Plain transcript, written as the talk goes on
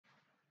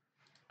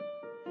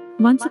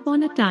Once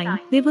upon a time,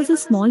 there was a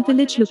small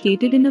village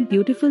located in a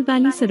beautiful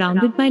valley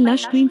surrounded by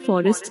lush green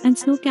forests and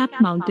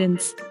snow-capped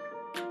mountains.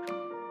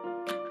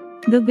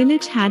 The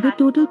village had a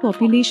total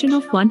population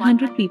of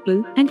 100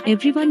 people, and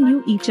everyone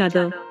knew each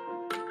other.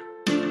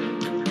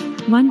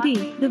 One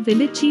day, the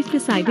village chief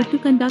decided to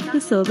conduct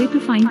a survey to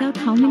find out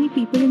how many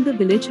people in the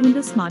village owned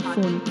a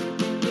smartphone.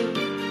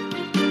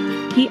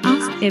 He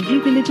asked every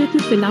villager to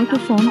fill out a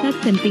form that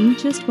contained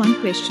just one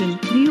question: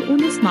 do you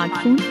own a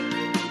smartphone?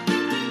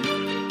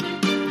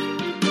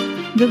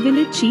 The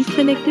village chief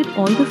collected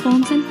all the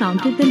forms and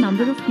counted the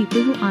number of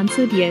people who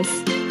answered yes.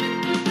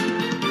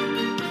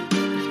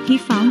 He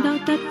found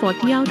out that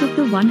 40 out of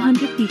the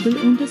 100 people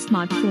owned a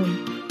smartphone.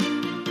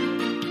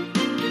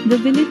 The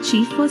village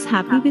chief was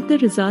happy with the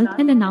result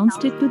and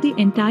announced it to the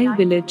entire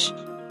village.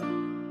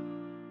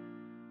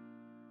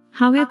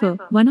 However,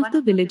 one of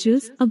the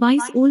villagers, a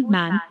wise old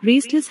man,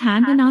 raised his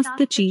hand and asked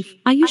the chief,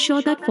 "Are you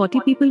sure that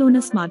 40 people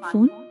own a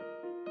smartphone?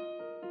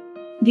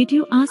 Did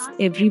you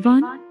ask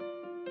everyone?"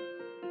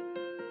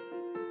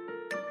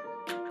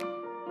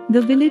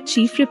 The village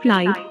chief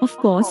replied, "Of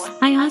course,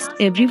 I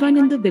asked everyone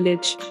in the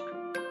village.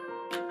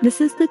 This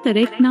is the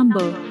correct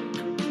number."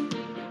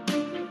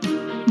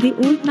 The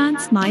old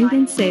man smiled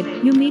and said,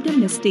 "You made a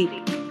mistake.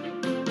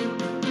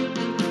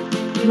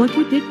 What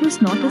you did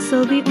was not a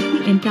survey of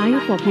the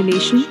entire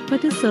population,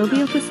 but a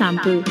survey of a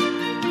sample."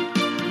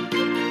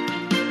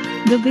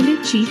 The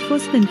village chief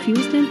was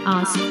confused and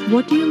asked,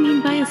 "What do you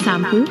mean by a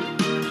sample?"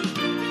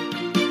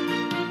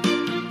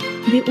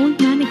 The old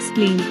man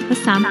explained, "A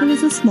sample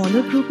is a smaller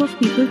group of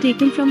people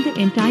taken from the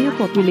entire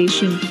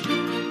population.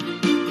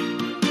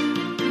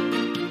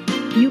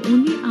 You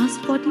only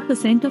asked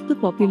 40% of the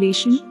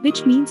population, which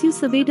means you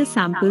surveyed a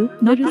sample,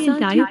 not the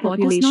entire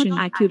population." Was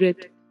not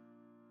accurate.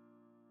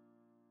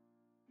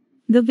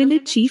 The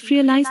village chief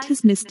realized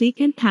his mistake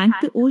and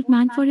thanked the old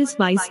man for his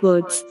wise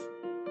words.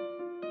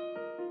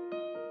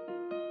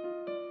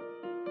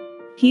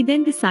 He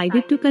then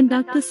decided to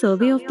conduct a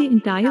survey of the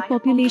entire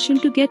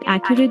population to get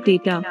accurate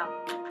data.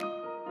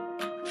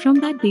 From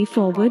that day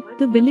forward,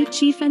 the village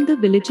chief and the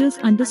villagers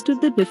understood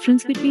the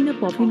difference between a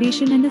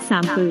population and a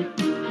sample.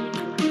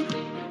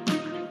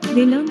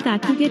 They learned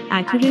that to get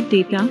accurate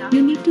data,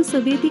 you need to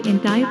survey the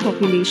entire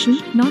population,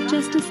 not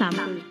just a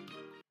sample.